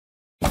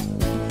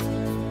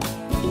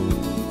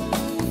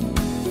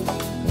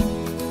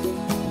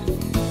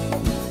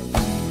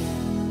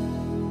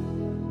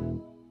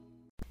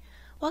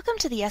Welcome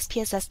to the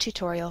SPSS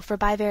tutorial for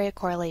bivariate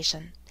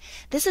correlation.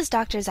 This is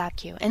Dr.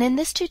 Zapku, and in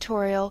this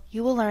tutorial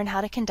you will learn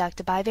how to conduct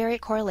a bivariate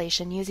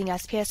correlation using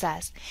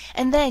SPSS,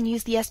 and then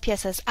use the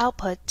SPSS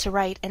output to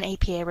write an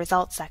APA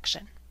results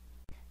section.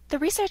 The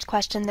research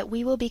question that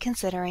we will be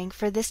considering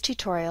for this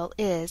tutorial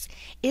is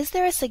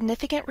there a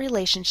significant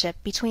relationship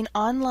between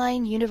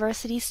online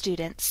university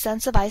students'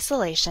 sense of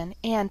isolation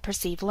and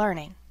perceived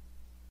learning?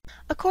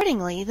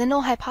 Accordingly, the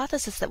null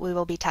hypothesis that we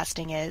will be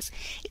testing is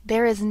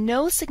there is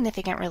no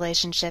significant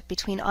relationship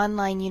between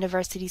online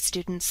university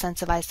students'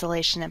 sense of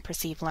isolation and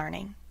perceived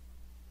learning.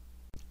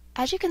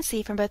 As you can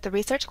see from both the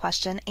research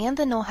question and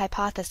the null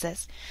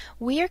hypothesis,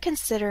 we are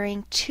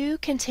considering two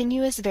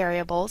continuous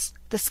variables,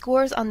 the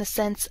scores on the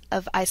sense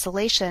of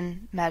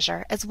isolation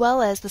measure as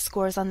well as the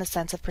scores on the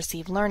sense of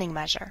perceived learning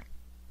measure.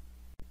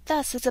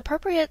 Thus, it's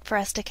appropriate for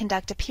us to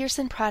conduct a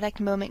Pearson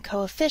product moment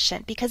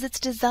coefficient because it's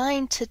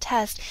designed to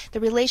test the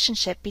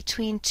relationship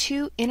between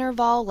two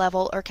interval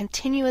level or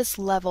continuous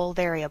level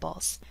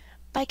variables.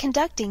 By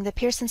conducting the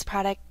Pearson's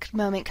product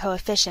moment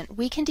coefficient,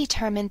 we can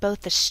determine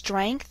both the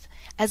strength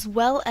as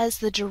well as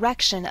the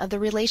direction of the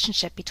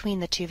relationship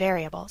between the two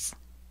variables.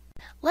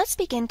 Let's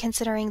begin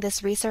considering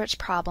this research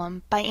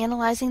problem by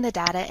analyzing the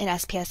data in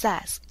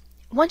SPSS.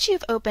 Once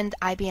you've opened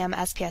IBM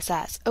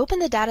SPSS, open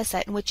the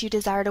dataset in which you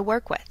desire to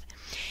work with.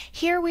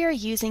 Here we are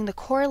using the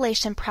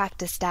correlation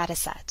practice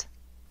dataset.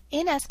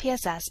 In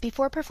SPSS,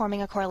 before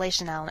performing a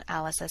correlation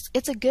analysis,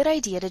 it's a good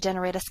idea to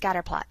generate a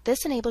scatterplot.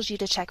 This enables you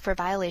to check for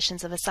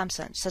violations of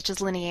assumptions such as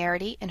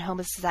linearity and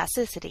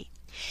homoscedasticity.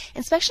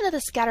 Inspection of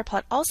the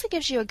scatterplot also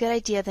gives you a good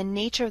idea of the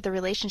nature of the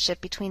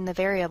relationship between the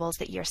variables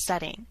that you're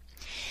studying.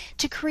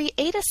 To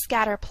create a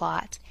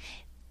scatterplot,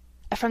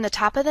 from the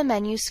top of the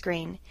menu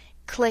screen,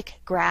 click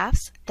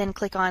Graphs, then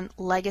click on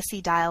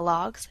Legacy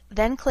Dialogues,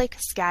 then click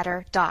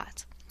Scatter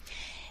Dot.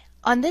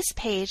 On this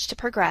page, to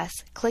progress,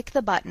 click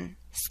the button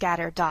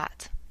Scatter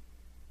Dot.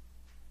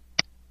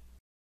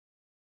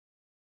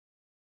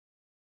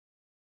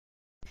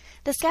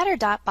 The Scatter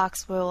Dot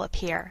box will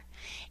appear.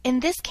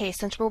 In this case,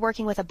 since we're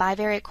working with a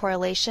bivariate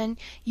correlation,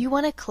 you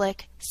want to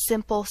click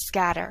Simple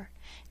Scatter.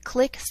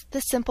 Click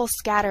the Simple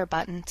Scatter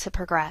button to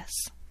progress.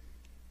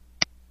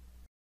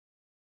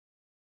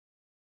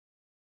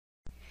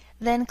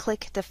 Then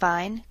click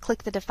Define.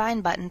 Click the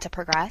Define button to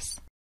progress.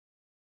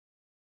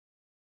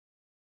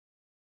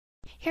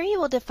 Here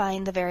you will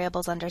define the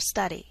variables under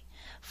study.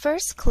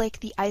 First, click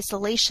the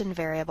isolation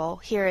variable.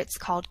 Here it's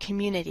called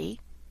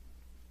community.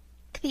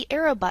 Click the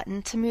arrow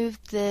button to move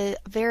the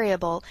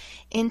variable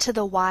into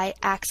the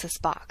y-axis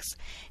box.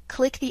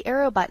 Click the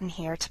arrow button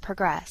here to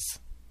progress.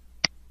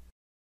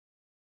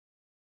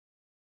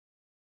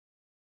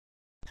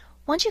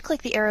 Once you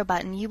click the arrow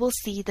button, you will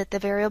see that the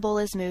variable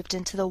is moved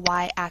into the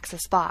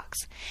y-axis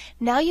box.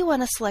 Now you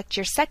want to select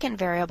your second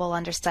variable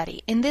under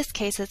study. In this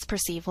case, it's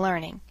perceived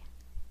learning.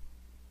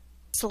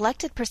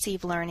 Selected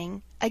perceived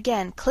learning,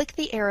 again click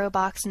the arrow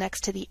box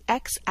next to the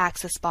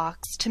x-axis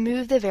box to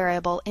move the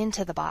variable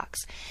into the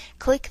box.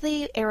 Click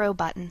the arrow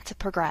button to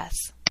progress.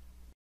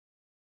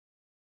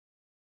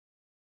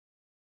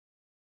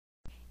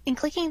 In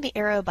clicking the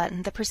arrow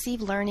button, the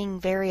perceived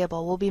learning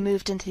variable will be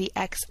moved into the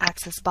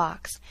x-axis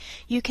box.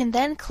 You can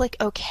then click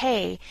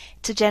OK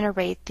to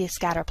generate the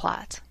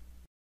scatterplot.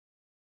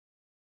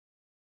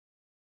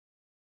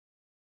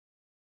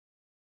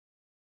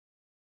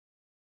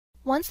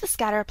 Once the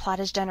scatter plot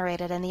is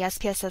generated in the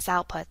SPSS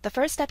output, the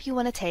first step you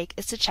want to take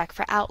is to check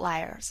for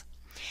outliers.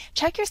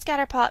 Check your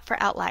scatter plot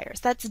for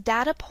outliers. That's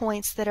data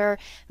points that are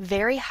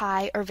very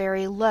high or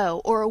very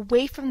low or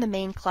away from the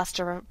main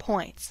cluster of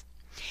points.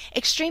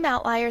 Extreme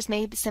outliers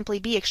may simply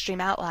be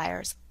extreme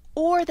outliers,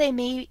 or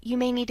you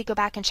may need to go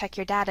back and check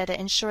your data to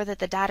ensure that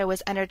the data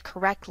was entered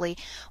correctly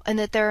and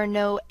that there are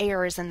no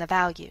errors in the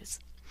values.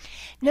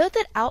 Note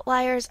that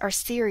outliers are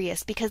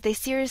serious because they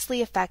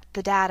seriously affect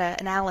the data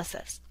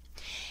analysis.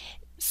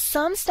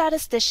 Some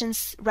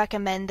statisticians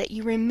recommend that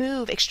you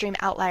remove extreme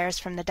outliers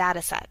from the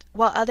dataset,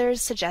 while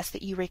others suggest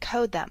that you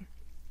recode them.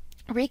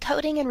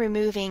 Recoding and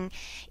removing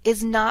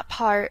is not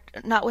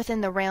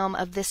within the realm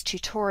of this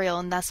tutorial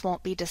and thus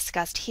won't be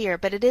discussed here,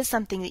 but it is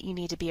something that you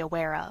need to be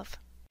aware of.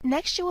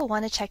 Next, you will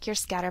want to check your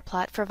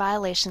scatterplot for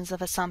violations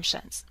of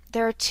assumptions.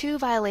 There are two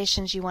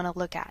violations you want to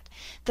look at.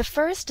 The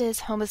first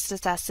is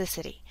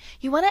homoscedasticity.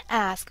 You want to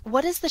ask,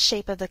 what is the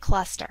shape of the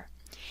cluster?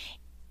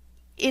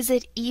 Is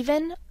it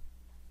even,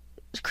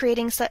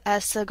 creating a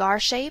cigar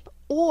shape,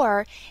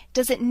 or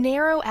does it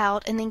narrow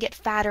out and then get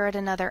fatter at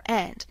another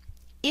end?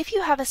 If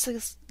you have a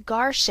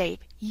cigar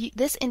shape,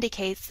 this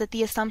indicates that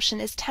the assumption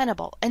is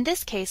tenable. In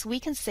this case, we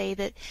can say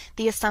that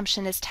the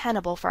assumption is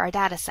tenable for our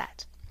data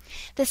set.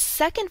 The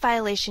second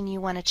violation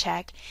you want to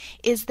check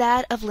is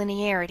that of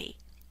linearity.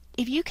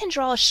 If you can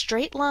draw a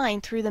straight line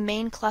through the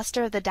main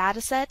cluster of the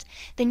data set,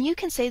 then you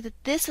can say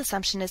that this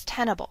assumption is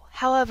tenable.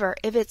 However,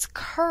 if it's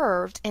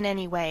curved in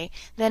any way,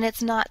 then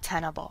it's not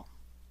tenable.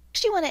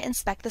 Next, you want to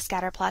inspect the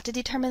scatterplot to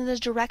determine the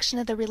direction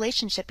of the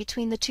relationship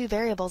between the two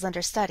variables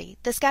under study.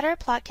 The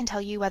scatterplot can tell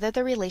you whether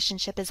the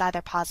relationship is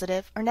either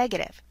positive or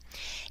negative.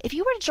 If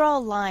you were to draw a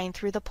line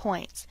through the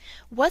points,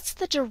 what's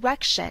the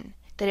direction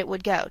that it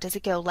would go? Does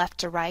it go left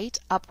to right,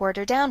 upward,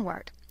 or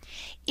downward?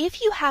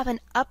 If you have an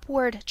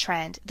upward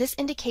trend, this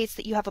indicates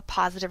that you have a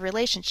positive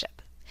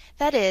relationship.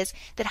 That is,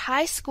 that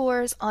high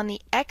scores on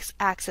the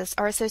x-axis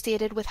are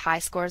associated with high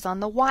scores on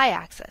the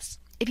y-axis.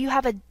 If you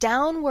have a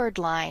downward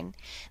line,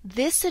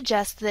 this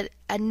suggests that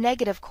a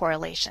negative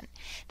correlation.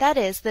 That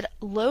is, that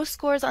low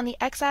scores on the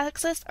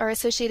x-axis are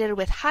associated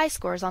with high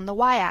scores on the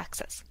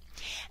y-axis.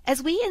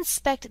 As we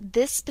inspect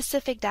this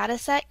specific data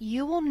set,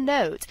 you will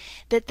note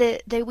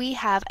that we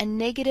have a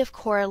negative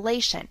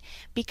correlation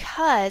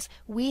because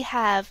we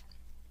have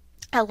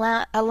a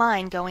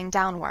line going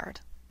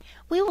downward.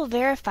 We will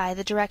verify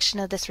the direction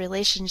of this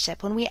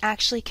relationship when we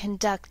actually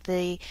conduct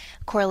the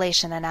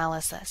correlation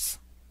analysis.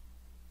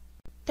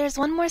 There's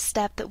one more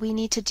step that we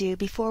need to do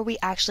before we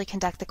actually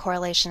conduct the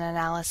correlation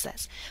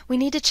analysis. We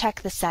need to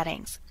check the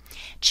settings.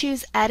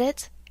 Choose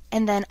Edit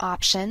and then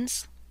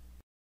Options.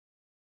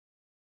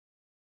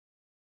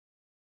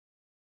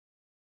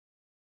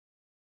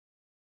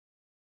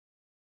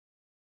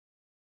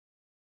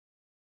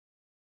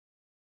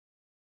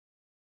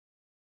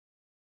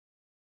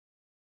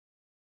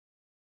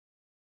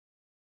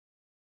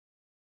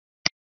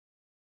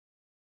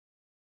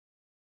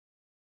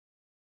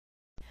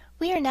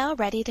 We are now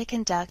ready to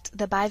conduct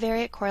the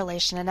bivariate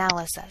correlation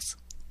analysis.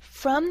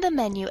 From the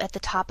menu at the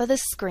top of the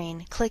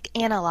screen, click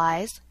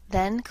Analyze,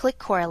 then click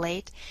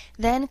Correlate,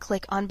 then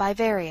click on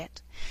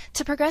Bivariate.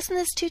 To progress in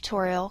this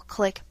tutorial,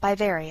 click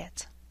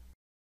Bivariate.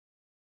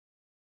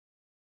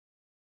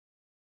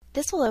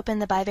 This will open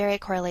the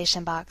bivariate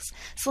correlation box.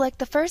 Select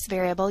the first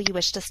variable you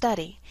wish to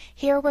study.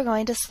 Here we're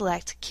going to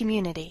select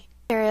Community.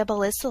 The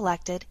variable is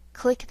selected.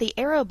 Click the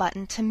arrow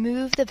button to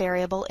move the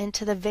variable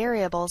into the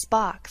Variables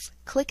box.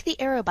 Click the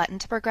arrow button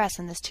to progress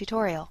in this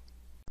tutorial.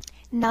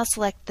 Now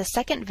select the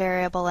second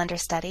variable under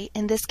study,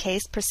 in this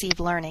case Perceived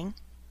Learning,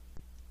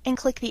 and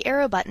click the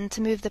arrow button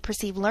to move the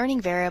Perceived Learning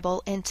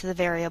variable into the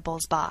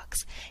Variables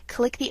box.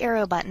 Click the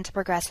arrow button to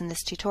progress in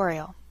this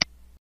tutorial.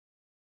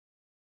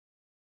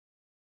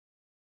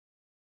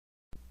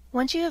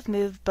 Once you have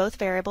moved both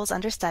variables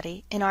under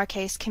study, in our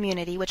case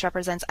Community, which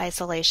represents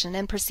isolation,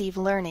 and Perceived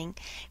Learning,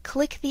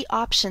 click the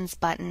Options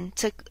button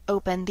to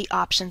open the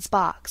Options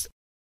box.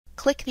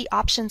 Click the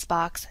Options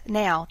box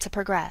now to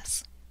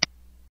progress.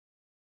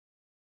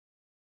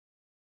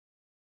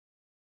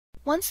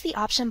 Once the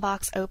option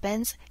box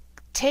opens,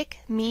 tick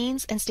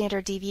means and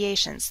standard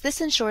deviations.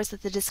 This ensures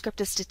that the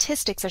descriptive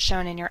statistics are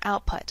shown in your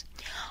output.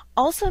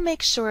 Also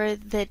make sure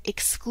that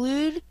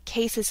Exclude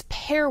Cases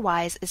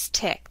Pairwise is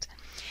ticked.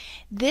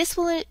 This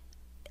will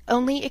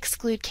only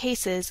exclude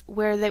cases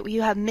where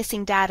you have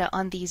missing data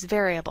on these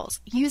variables.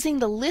 Using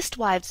the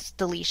listwise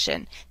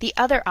deletion, the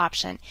other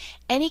option,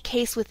 any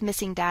case with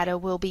missing data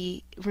will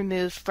be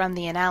removed from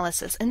the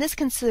analysis, and this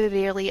can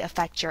severely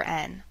affect your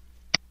N.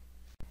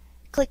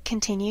 Click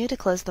Continue to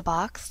close the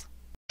box.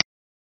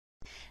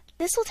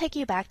 This will take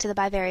you back to the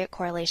bivariate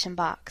correlation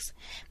box.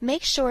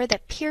 Make sure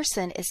that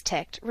Pearson is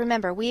ticked.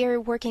 Remember, we are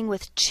working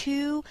with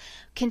two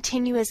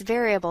continuous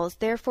variables,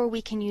 therefore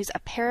we can use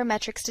a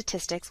parametric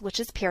statistics, which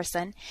is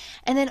Pearson,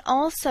 and then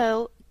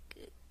also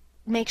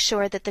make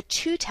sure that the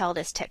two-tailed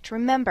is ticked.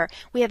 Remember,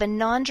 we have a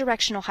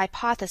non-directional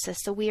hypothesis,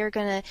 so we are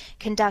going to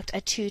conduct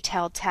a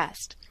two-tailed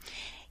test.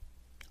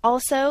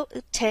 Also,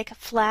 tick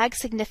Flag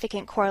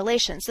Significant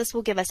Correlations. This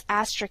will give us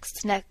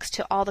asterisks next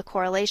to all the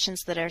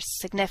correlations that are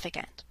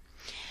significant.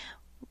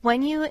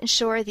 When you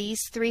ensure these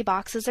three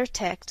boxes are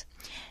ticked,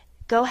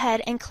 go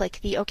ahead and click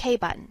the OK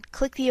button.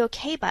 Click the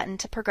OK button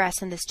to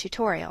progress in this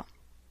tutorial.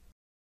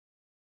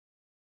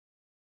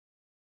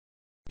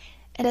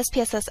 An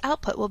SPSS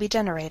output will be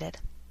generated.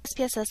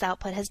 SPSS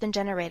output has been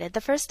generated.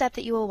 The first step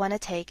that you will want to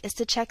take is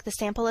to check the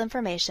sample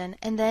information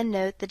and then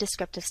note the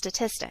descriptive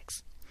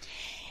statistics.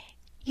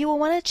 You will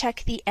want to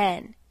check the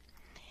N.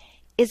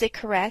 Is it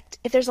correct?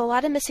 If there's a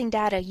lot of missing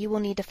data, you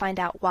will need to find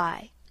out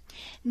why.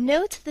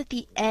 Note that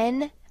the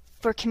N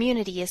for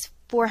Community is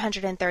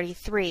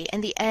 433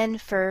 and the N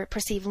for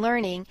Perceived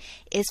Learning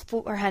is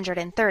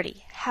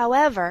 430.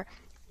 However,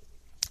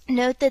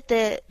 note that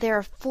there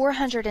are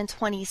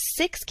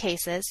 426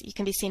 cases, you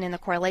can be seen in the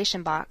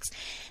correlation box,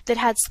 that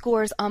had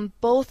scores on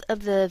both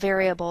of the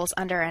variables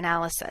under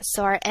analysis.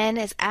 So our N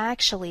is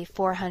actually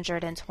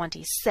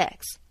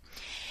 426.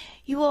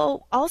 You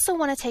will also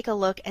want to take a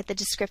look at the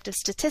descriptive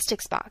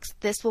statistics box.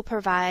 This will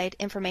provide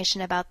information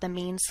about the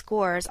mean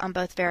scores on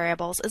both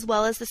variables as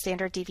well as the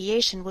standard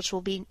deviation, which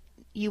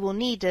you will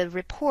need to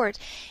report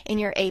in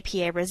your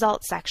APA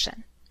results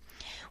section.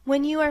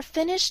 When you are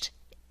finished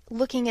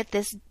looking at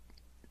this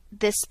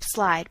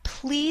slide,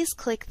 please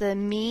click the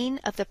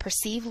mean of the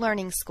Perceived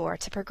Learning score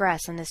to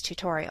progress in this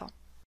tutorial.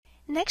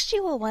 Next,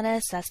 you will want to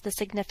assess the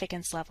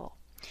significance level.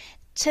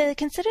 To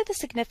consider the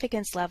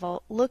significance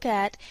level, look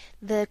at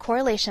the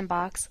correlation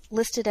box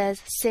listed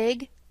as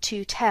SIG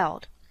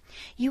two-tailed.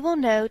 You will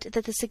note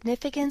that the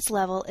significance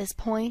level is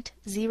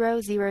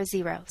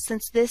 0.000.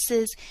 Since this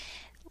is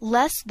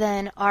less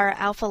than our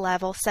alpha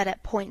level set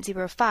at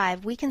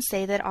 0.05, we can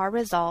say that our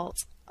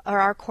results or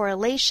our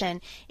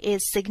correlation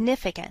is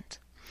significant.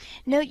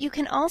 Note, you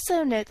can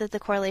also note that the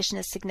correlation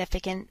is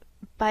significant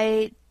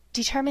by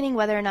determining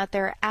whether or not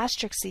there are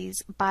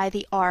asterisks by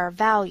the R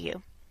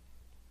value.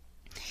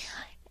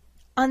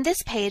 On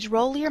this page,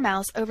 roll your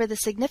mouse over the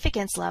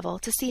significance level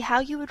to see how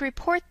you would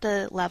report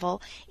the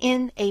level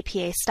in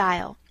APA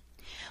style.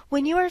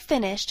 When you are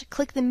finished,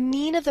 click the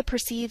mean of the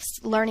perceived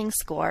learning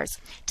scores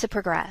to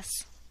progress.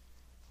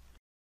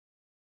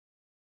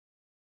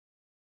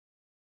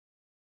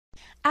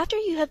 After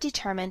you have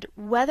determined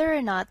whether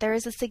or not there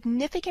is a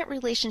significant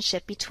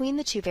relationship between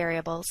the two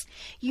variables,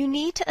 you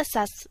need to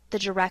assess the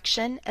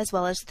direction as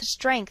well as the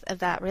strength of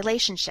that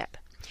relationship.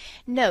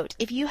 Note,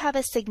 if you have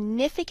a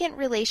significant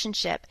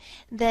relationship,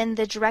 then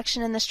the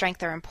direction and the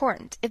strength are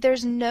important. If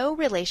there's no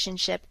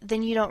relationship,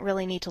 then you don't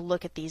really need to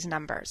look at these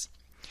numbers.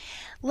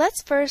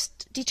 Let's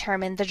first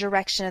determine the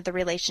direction of the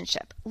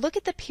relationship. Look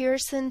at the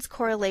Pearson's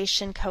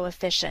correlation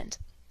coefficient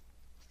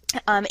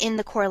in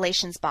the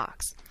correlations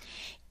box.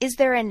 Is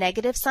there a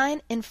negative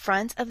sign in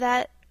front of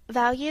that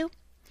value?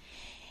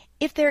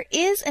 If there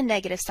is a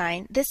negative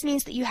sign, this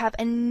means that you have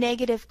a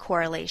negative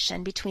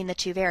correlation between the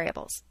two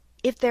variables.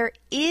 If there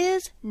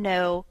is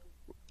no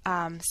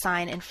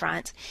sign in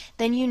front,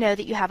 then you know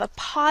that you have a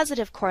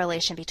positive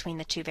correlation between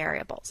the two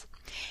variables.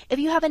 If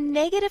you have a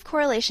negative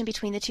correlation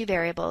between the two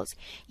variables,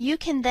 you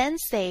can then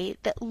say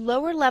that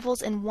lower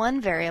levels in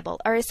one variable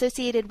are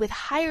associated with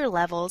higher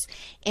levels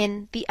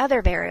in the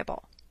other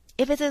variable.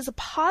 If it is a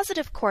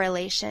positive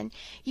correlation,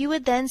 you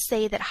would then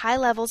say that high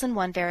levels in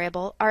one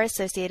variable are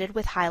associated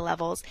with high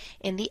levels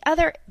in the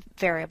other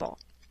variable.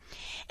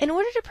 In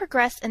order to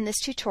progress in this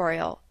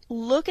tutorial,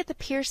 look at the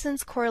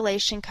Pearson's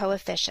correlation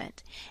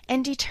coefficient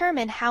and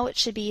determine how it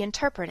should be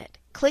interpreted.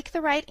 Click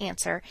the right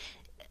answer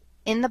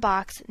in the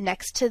box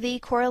next to the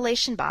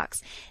correlation box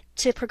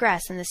to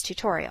progress in this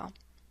tutorial.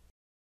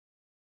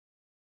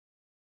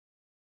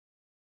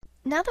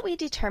 Now that we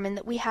determined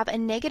that we have a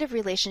negative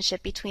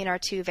relationship between our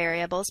two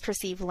variables,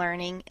 perceived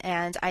learning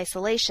and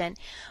isolation,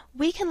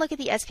 we can look at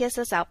the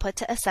SPSS output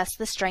to assess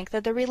the strength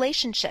of the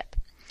relationship.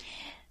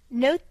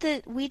 Note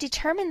that we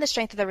determine the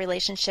strength of the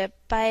relationship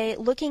by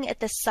looking at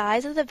the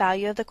size of the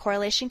value of the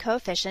correlation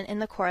coefficient in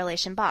the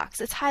correlation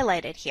box. It's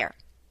highlighted here.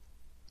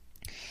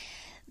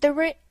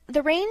 The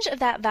range of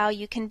that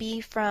value can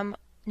be from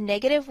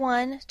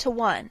 -1 to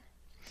 1.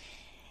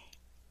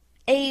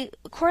 A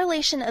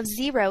correlation of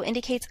 0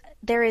 indicates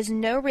there is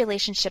no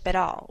relationship at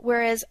all,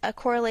 whereas a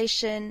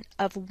correlation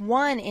of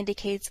 1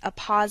 indicates a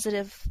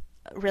positive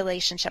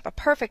relationship, a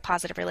perfect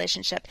positive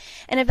relationship,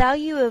 and a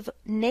value of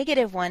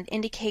 -1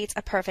 indicates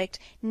a perfect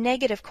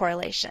negative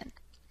correlation.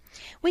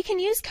 We can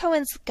use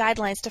Cohen's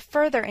guidelines to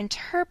further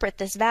interpret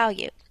this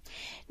value.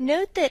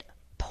 Note that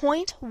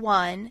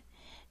 0.1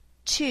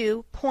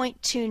 to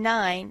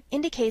 0.29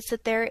 indicates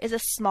that there is a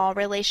small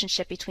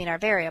relationship between our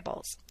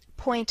variables.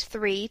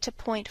 0.3 to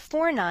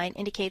 0.49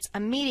 indicates a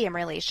medium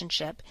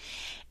relationship,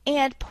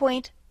 and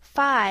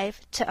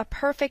 0.5 to a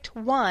perfect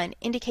 1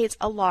 indicates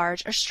a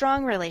large or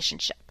strong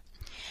relationship.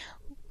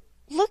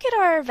 Look at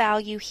our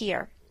value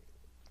here.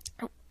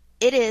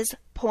 It is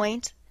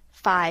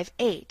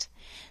 0.58.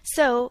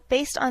 So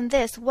based on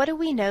this, what do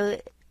we know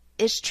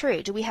is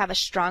true? Do we have a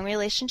strong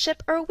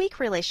relationship or a weak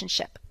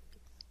relationship?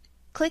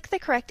 Click the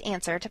correct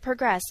answer to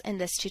progress in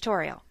this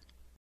tutorial.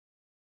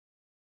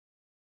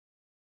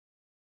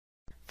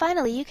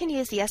 Finally, you can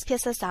use the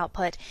SPSS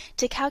output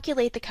to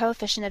calculate the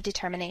coefficient of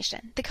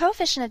determination. The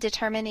coefficient of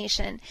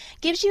determination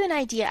gives you an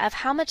idea of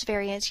how much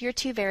variance your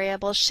two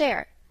variables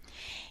share.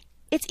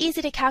 It's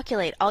easy to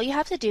calculate. All you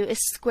have to do is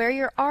square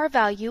your R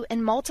value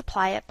and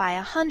multiply it by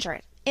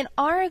 100. In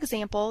our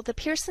example, the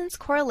Pearson's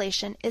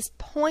correlation is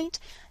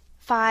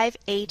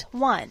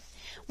 0.581.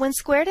 When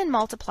squared and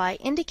multiplied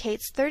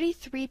indicates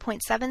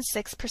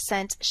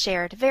 33.76%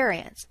 shared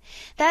variance.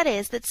 That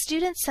is, that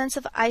students' sense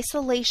of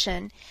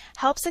isolation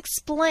helps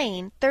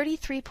explain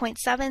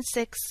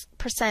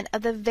 33.76%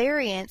 of the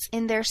variance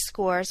in their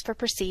scores for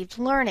perceived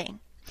learning.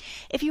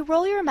 If you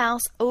roll your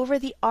mouse over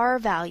the R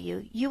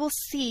value, you will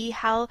see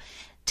how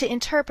to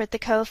interpret the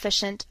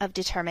coefficient of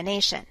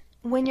determination.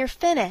 When you're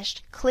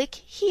finished, click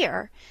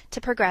here to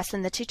progress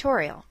in the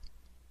tutorial.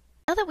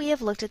 Now that we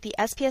have looked at the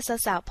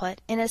SPSS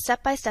output in a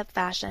step-by-step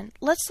fashion,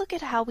 let's look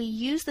at how we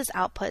use this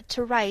output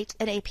to write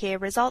an APA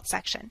results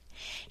section.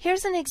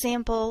 Here's an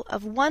example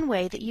of one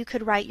way that you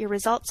could write your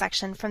results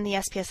section from the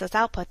SPSS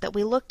output that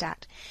we looked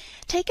at.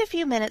 Take a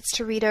few minutes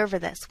to read over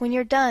this. When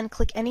you're done,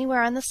 click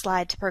anywhere on the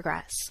slide to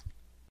progress.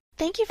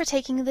 Thank you for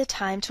taking the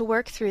time to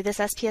work through this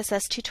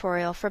SPSS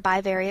tutorial for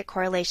bivariate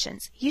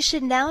correlations. You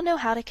should now know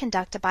how to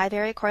conduct a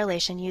bivariate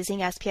correlation using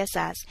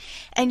SPSS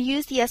and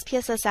use the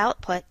SPSS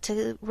output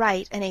to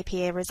write an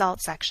APA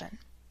results section.